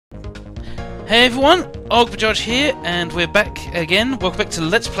Hey everyone, Bajaj here, and we're back again. Welcome back to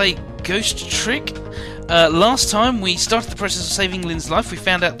Let's Play Ghost Trick. Last time we started the process of saving Lynne's life. We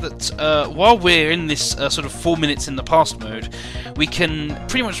found out that while we're in this sort of 4 minutes in the past mode, we can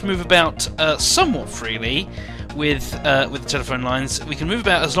pretty much move about somewhat freely with the telephone lines. We can move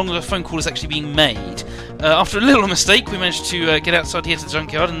about as long as a phone call is actually being made. After a little mistake, we managed to get outside here to the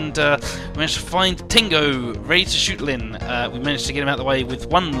junkyard and we managed to find Tengo ready to shoot Lynne. We managed to get him out of the way with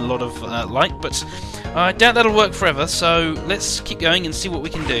one lot of light, but I doubt that'll work forever, so let's keep going and see what we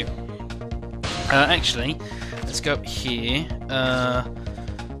can do. Actually, let's go up here. I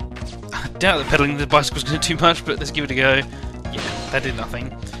doubt that pedaling the bicycle's going to do too much, but let's give it a go. Yeah, that did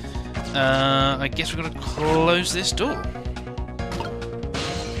nothing. I guess we've got to close this door.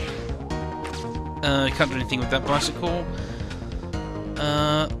 Can't do anything with that bicycle.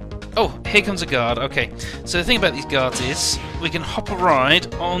 Oh, here comes a guard. Okay, so the thing about these guards is we can hop a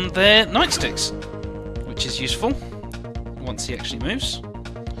ride on their nightsticks, which is useful once he actually moves.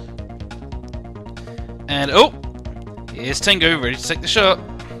 And oh, here's Tengo ready to take the shot.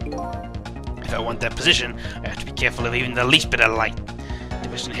 If I want that position, I have to be careful of even the least bit of light.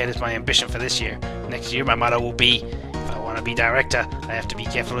 Division head is my ambition for this year. Next year my motto will be, if I want to be director, I have to be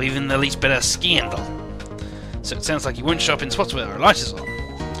careful of even the least bit of scandal. So it sounds like you won't show up in spots where a light is on.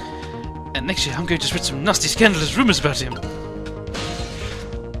 And next year I'm going to spread some nasty scandalous rumours about him.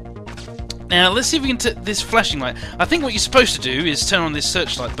 Now let's see if we can take this flashing light. I think what you're supposed to do is turn on this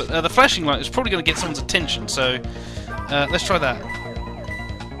searchlight, but the flashing light is probably going to get someone's attention, so let's try that.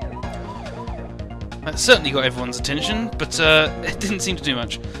 That certainly got everyone's attention, but it didn't seem to do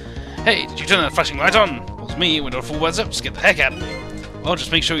much. Hey, did you turn that flashing light on? It was me, it went off all words up, just get the heck out of me. Well,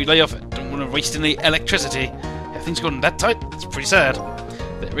 just make sure you lay off it. Don't want to waste any electricity. Have things gotten that tight? It's pretty sad.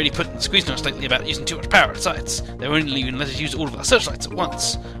 They're really putting the squeeze notes lately about using too much power at sites. They won't even let us use all of our searchlights at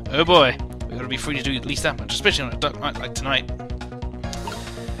once. Oh boy, we've got to be free to do at least that much, especially on a dark night like tonight.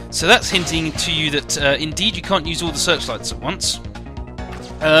 So that's hinting to you that indeed you can't use all the searchlights at once.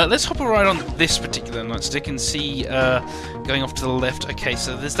 Let's hop a ride on this particular nightstick and see, going off to the left. Okay,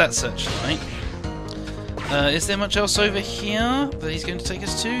 so there's that searchlight. Is there much else over here that he's going to take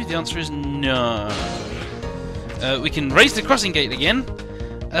us to? The answer is no. We can raise the crossing gate again.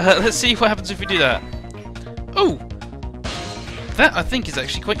 Let's see what happens if we do that. Oh! That, I think, is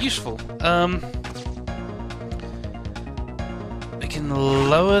actually quite useful. We can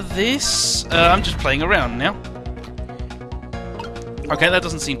lower this. I'm just playing around now. Okay, that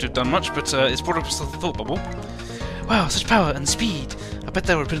doesn't seem to have done much, but it's brought up a thought bubble. Wow, such power and speed! I bet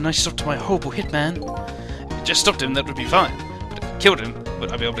that would put a nice stop to my horrible hitman. If it just stopped him, that would be fine. But if it killed him,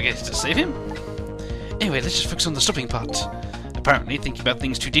 would I be able to get to save him? Anyway, let's just focus on the stopping part. Apparently, thinking about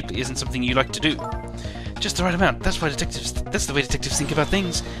things too deeply isn't something you like to do. Just the right amount. That's the way detectives think about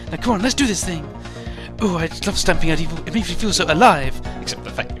things. Now, come on, let's do this thing. Oh, I love stamping out evil. It makes me feel so alive. Except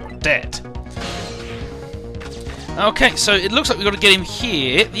the fact you're dead. Okay, so it looks like we've got to get him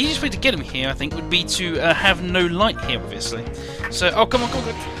here. The easiest way to get him here, I think, would be to have no light here, obviously. So, oh, come on, come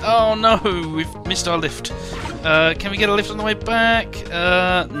on. Oh, no, we've missed our lift. Can we get a lift on the way back?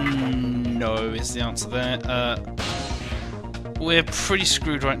 No is the answer there. We're pretty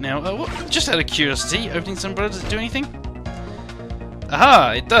screwed right now. Just out of curiosity, opening this umbrella, does it do anything?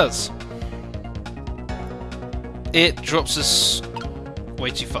 Aha, it does. It drops us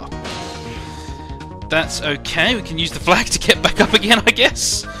way too far. That's okay, we can use the flag to get back up again, I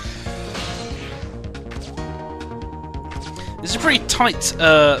guess. This is a pretty tight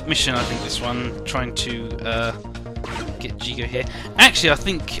mission, I think, this one, trying to get Jigo here. Actually, I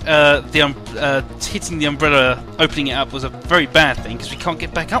think hitting the umbrella, opening it up, was a very bad thing, because we can't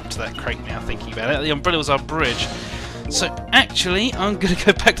get back up to that crate now, thinking about it. The umbrella was our bridge. So, actually, I'm going to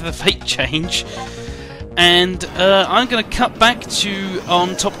go back to the fate change. And I'm going to cut back to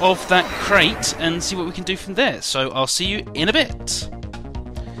on top of that crate and see what we can do from there. So I'll see you in a bit.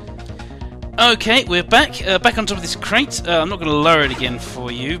 Okay, we're back on top of this crate. I'm not going to lower it again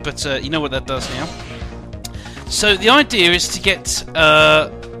for you, but you know what that does now. So the idea is to get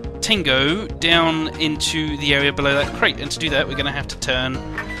Tengo down into the area below that crate, and to do that we're going to have to turn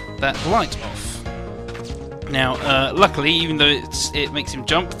that light off. Now, luckily, even though it makes him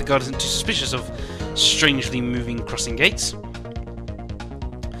jump, the guard isn't too suspicious of strangely moving crossing gates.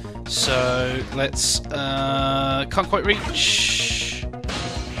 So let's can't quite reach.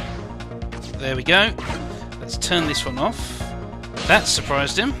 There we go. Let's turn this one off. That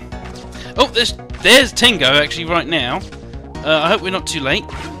surprised him. Oh, there's Tengo actually right now. I hope we're not too late,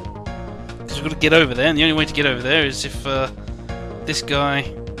 because we've got to get over there, and the only way to get over there is if this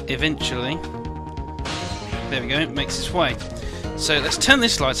guy eventually, there we go, makes his way. So let's turn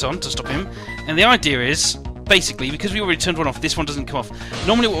this light on to stop him. And the idea is, basically, because we already turned one off, this one doesn't come off.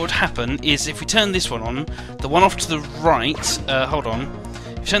 Normally what would happen is if we turn this one on, the one off to the right, hold on.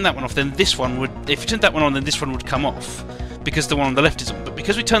 If you turn that one off, then this one would, if you turned that one on, then this one would come off. Because the one on the left is on. But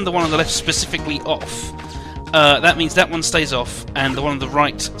because we turned the one on the left specifically off, that means that one stays off and the one on the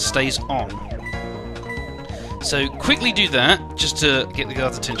right stays on. So quickly do that, just to get the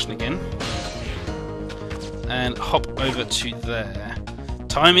guard's attention again. And hop over to there.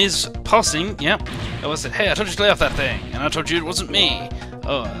 Time is passing, yep. Oh, I said, hey, I told you to lay off that thing, and I told you it wasn't me.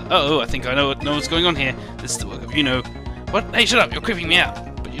 Oh, I think I know what's going on here. This is the work of you-know. What? Hey, shut up, you're creeping me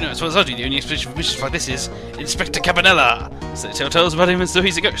out. But you know, as well as I do, the only explanation for missions like this is Inspector Campanella. So they tell tales about him as though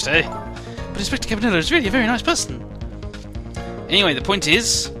he's a ghost, eh? But Inspector Campanella is really a very nice person. Anyway, the point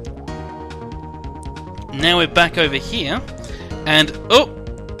is, now we're back over here, and oh,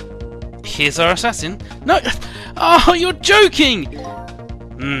 here's our assassin. No! Oh, you're joking!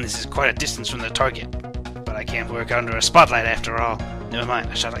 This is quite a distance from the target, but I can't work under a spotlight after all. Never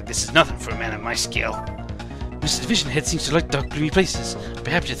mind, a shot like this is nothing for a man of my skill. Mr. Division Head seems to like dark, gloomy places. I'd be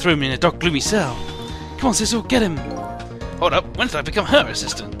happy to throw him in a dark, gloomy cell. Come on, Cecil, get him! Hold up, when did I become her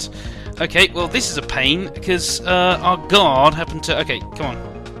assistant? Okay, well this is a pain, because our guard happened to... Okay, come on.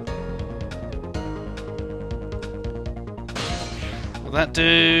 Will that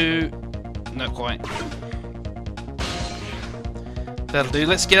do... Not quite. That'll do.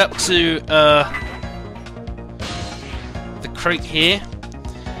 Let's get up to the crate here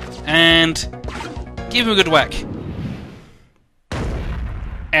and give him a good whack.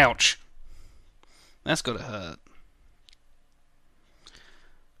 Ouch. That's gotta hurt.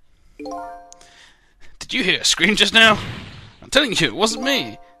 Did you hear a scream just now? I'm telling you, it wasn't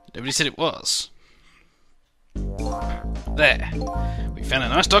me. Nobody said it was. There. We found a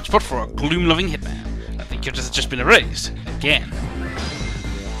nice dark spot for our gloom-loving hitman. I think yours has just been erased. Again.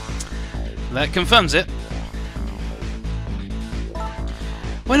 That confirms it.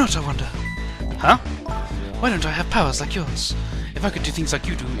 Why not, I wonder? Huh? Why don't I have powers like yours? If I could do things like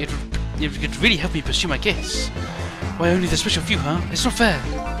you do, it could really help me pursue my case. Why only the special few, huh? It's not fair.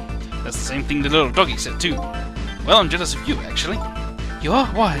 That's the same thing the little doggy said too. Well, I'm jealous of you, actually. You are?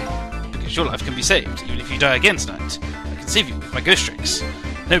 Why? Because your life can be saved, even if you die again tonight. I can save you with my ghost tricks.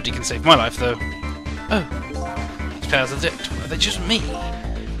 Nobody can save my life, though. Oh. These powers are they just me?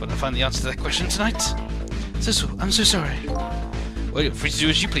 Will I find the answer to that question tonight? Cecil, I'm so sorry. Well, you're free to do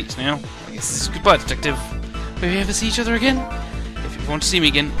as you please now. I guess this is goodbye, Detective. Will we ever see each other again? If you want to see me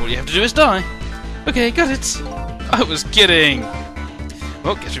again, all you have to do is die. Okay, got it. I was kidding.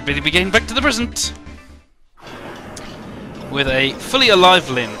 Well, guess we better be getting back to the present. With a fully alive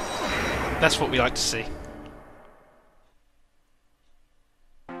Lynne. That's what we like to see.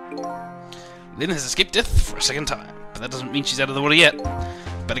 Lynne has escaped death for a second time, but that doesn't mean she's out of the water yet.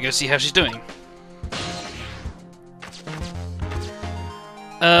 Better go see how she's doing.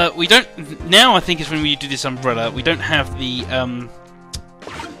 We don't... Now I think is when we do this umbrella, we don't have the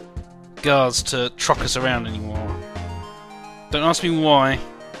guards to truck us around anymore. Don't ask me why,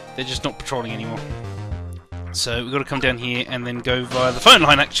 they're just not patrolling anymore. So we've got to come down here and then go via the phone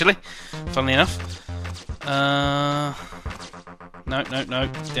line, actually, funnily enough. No,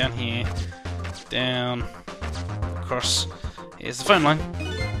 down here, down, across, here's the phone line.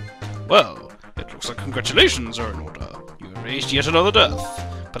 Well, it looks like congratulations are in order. You erased yet another death.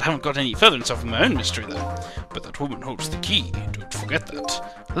 But I haven't got any further in solving my own mystery, though. But that woman holds the key. Don't forget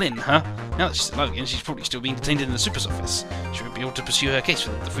that. Lynne, huh? Now that she's alive again, she's probably still being detained in the super's office. She won't be able to pursue her case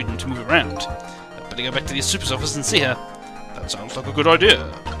without the freedom to move around. I'd better go back to the super's office and see her. That sounds like a good idea.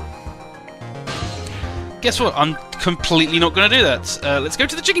 Guess what? I'm completely not going to do that. Let's go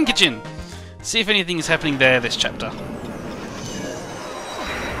to the chicken kitchen. See if anything is happening there this chapter.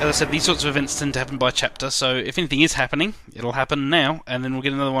 As I said, these sorts of events tend to happen by chapter, so if anything is happening, it'll happen now, and then we'll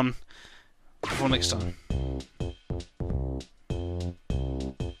get another one before next time.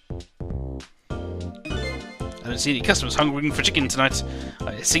 I don't see any customers hungering for chicken tonight.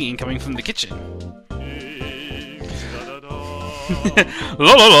 I hear singing coming from the kitchen.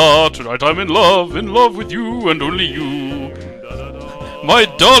 La la la, tonight I'm in love with you and only you. My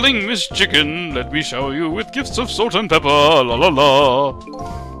darling Miss Chicken, let me shower you with gifts of salt and pepper, la la la.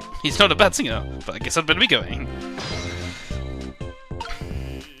 He's not a bad singer, but I guess I'd better be going.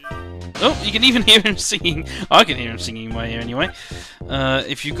 Oh, you can even hear him singing. I can hear him singing in my ear anyway.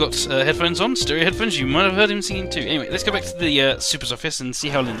 If you've got headphones on, stereo headphones, you might have heard him singing too. Anyway, let's go back to the super's office and see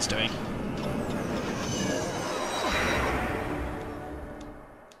how Lynne's doing.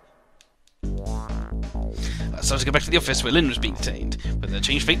 So let's go back to the office where Lynne was being detained. With her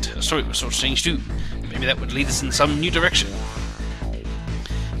changed fate, her story was sort of changed too. Maybe that would lead us in some new direction.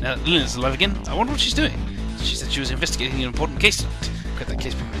 Now that Lynne is alive again, I wonder what she's doing. She said she was investigating an important case tonight. Could that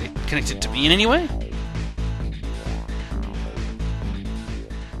case be connected to me in any way?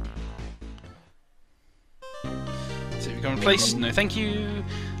 So if you can replace, no thank you.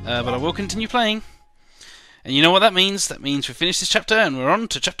 But I will continue playing. And you know what that means? That means we finished this chapter and we're on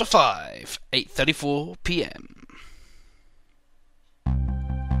to chapter 5, 8:34 PM.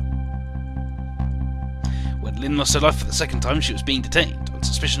 When Lynne lost her life for the second time, she was being detained on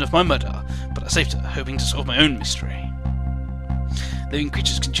suspicion of my murder, but I saved her, hoping to solve my own mystery. Living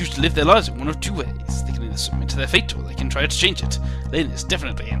creatures can choose to live their lives in one of two ways. They can either submit to their fate, or they can try to change it. Lynne is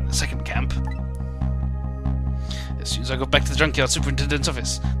definitely in the second camp. As soon as I got back to the junkyard superintendent's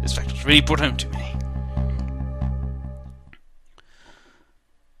office, this fact was really brought home to me.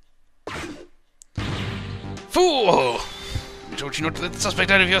 Fool! I told you not to let the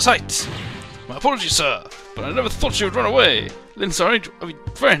suspect out of your sight. My apologies, sir, but I never thought she would run away. Lynne's our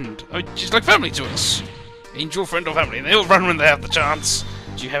friend. She's like family to us. Angel, friend, or family, they all run when they have the chance.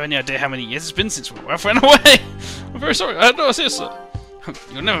 Do you have any idea how many years it's been since my wife ran away? I'm very sorry, I had no idea, sir.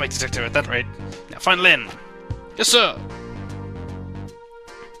 You'll never make detective at that rate. Now find Lynne. Yes, sir.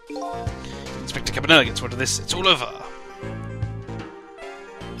 Inspector Cabanela gets word of this. It's all over.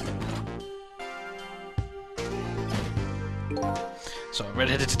 So a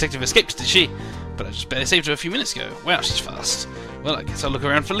red-headed detective escaped, did she? But I just barely saved her a few minutes ago. Wow, she's fast. Well, I guess I'll look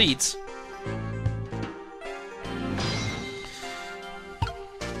around for leads.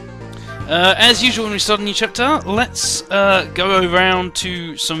 As usual when we start a new chapter, let's go around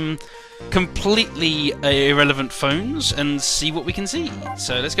to some completely irrelevant phones and see what we can see.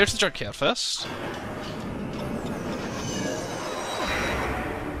 So let's go to the junkyard first.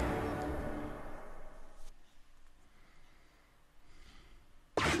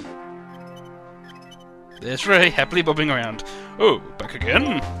 There's Ray, happily bobbing around. Oh, back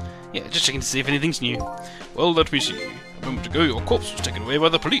again? Yeah, just checking to see if anything's new. Well, let me see. A moment ago, your corpse was taken away by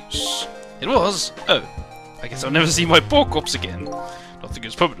the police. It was? Oh. I guess I'll never see my poor corpse again. Nothing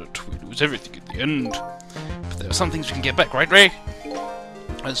is permanent. We lose everything in the end. But there are some things we can get back, right, Ray?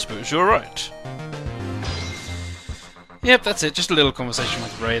 I suppose you're right. Yep, that's it. Just a little conversation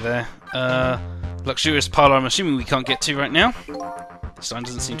with Ray there. Luxurious parlour I'm assuming we can't get to right now. The sign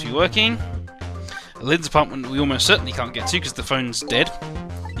doesn't seem to be working. Lynne's apartment we almost certainly can't get to because the phone's dead.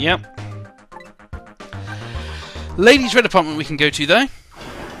 Yep. Ladies' red apartment we can go to though.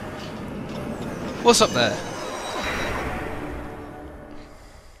 What's up there?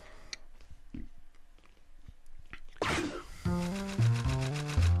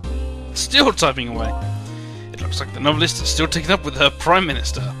 Still typing away. It looks like the novelist is still taken up with her Prime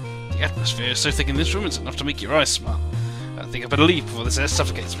Minister. The atmosphere is so thick in this room it's enough to make your eyes smart. I think I better leave before this air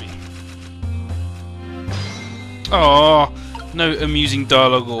suffocates me. Oh, no amusing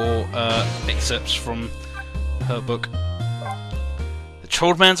dialogue or excerpts from her book. The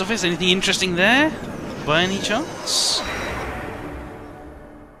Troll Man's office, anything interesting there? By any chance?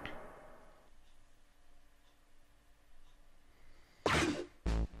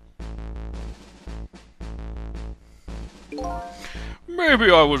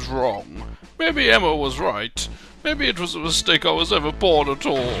 Maybe I was wrong. Maybe Emma was right. Maybe it was a mistake I was ever born at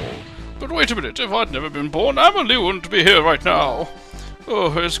all. But wait a minute, if I'd never been born, Emily wouldn't be here right now.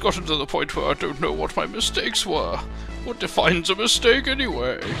 Oh, it's gotten to the point where I don't know what my mistakes were. What defines a mistake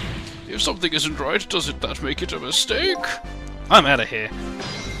anyway? If something isn't right, doesn't that make it a mistake? I'm out of here.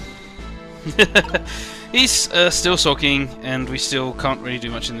 He's still sulking, and we still can't really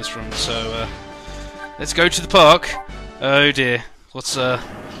do much in this room, so let's go to the park. Oh dear, what's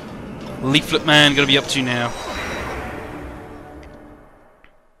Leaflet Man gonna be up to now?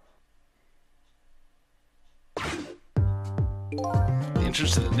 The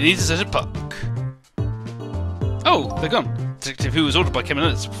entrance to the deserted park. Oh, they're gone. Detective who was ordered by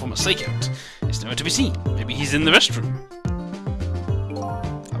Cabanela to perform a stakeout is nowhere to be seen. Maybe he's in the restroom.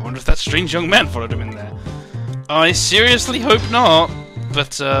 I wonder if that strange young man followed him in there. I seriously hope not,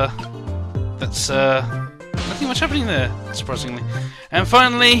 but that's nothing much happening there, surprisingly. And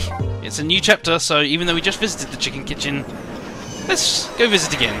finally, it's a new chapter, so even though we just visited the chicken kitchen, let's go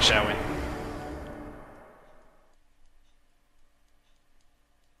visit again, shall we?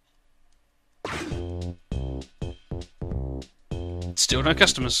 Still no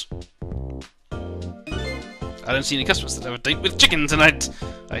customers. I don't see any customers that have a date with chicken tonight.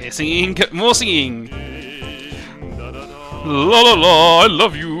 I hear singing, more singing. La la la, I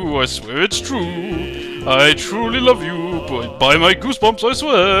love you, I swear it's true. I truly love you, but by my goosebumps I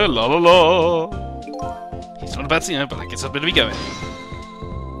swear, la la la. He's not a bad singer, but I guess I'd better be going.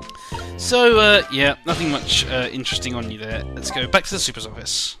 So, yeah, nothing much interesting on you there. Let's go back to the Super's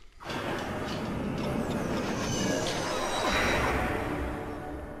office.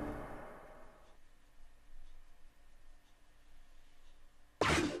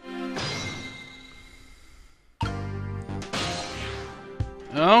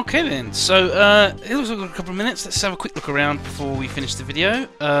 Okay then, so it looks like we've got a couple of minutes. Let's have a quick look around before we finish the video.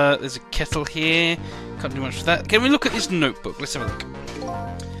 There's a kettle here, can't do much with that. Can we look at this notebook? Let's have a look.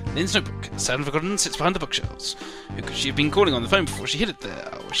 Lynne's notebook, sad and forgotten, sits behind the bookshelves. Who could she have been calling on the phone before she hid it there?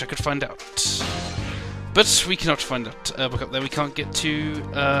 I wish I could find out. But we cannot find out. Look up there, we can't get to...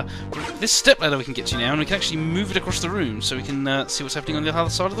 this stepladder we can get to now, and we can actually move it across the room, so we can see what's happening on the other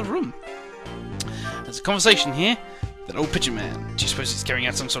side of the room. There's a conversation here. That old pigeon man. Do you suppose he's carrying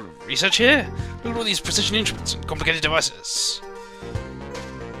out some sort of research here? Look at all these precision instruments and complicated devices.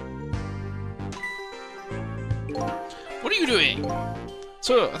 What are you doing?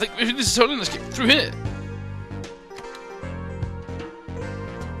 Sir, I think maybe this is how Lynne escaped through here.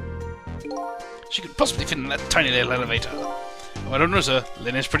 She could possibly fit in that tiny little elevator. Oh, I don't know, sir.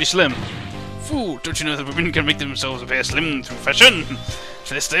 Lynne is pretty slim. Fool, don't you know that women can make themselves appear slim through fashion?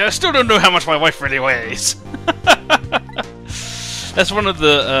 To this day, I still don't know how much my wife really weighs. That's one of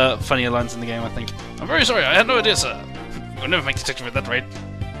the funnier lines in the game, I think. I'm very sorry, I had no idea, sir. You'll never make detective at that rate.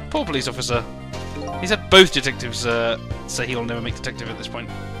 Poor police officer. He's had both detectives say he'll never make detective at this point.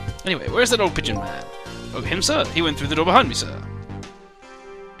 Anyway, where's that old pigeon man? Oh, him, sir? He went through the door behind me, sir.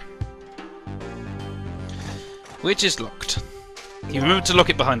 Which is locked. He remembered to lock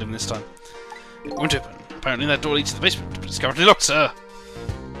it behind him this time. It won't open. Apparently that door leads to the basement, but it's currently locked, sir.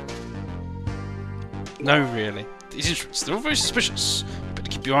 No, really. These instruments, they're all very suspicious. You better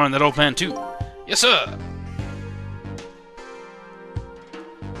keep your eye on that old man, too. Yes, sir!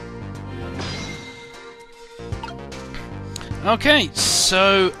 Okay,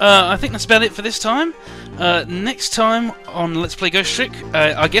 so I think that's about it for this time. Next time on Let's Play Ghost Trick,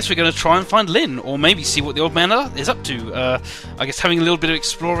 I guess we're going to try and find Lynne, or maybe see what the old man is up to. I guess having a little bit of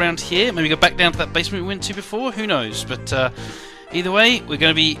explore around here, maybe go back down to that basement we went to before, who knows. But either way, we're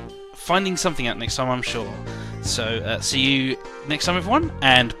going to be finding something out next time, I'm sure. So see you next time, everyone,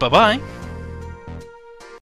 and bye-bye.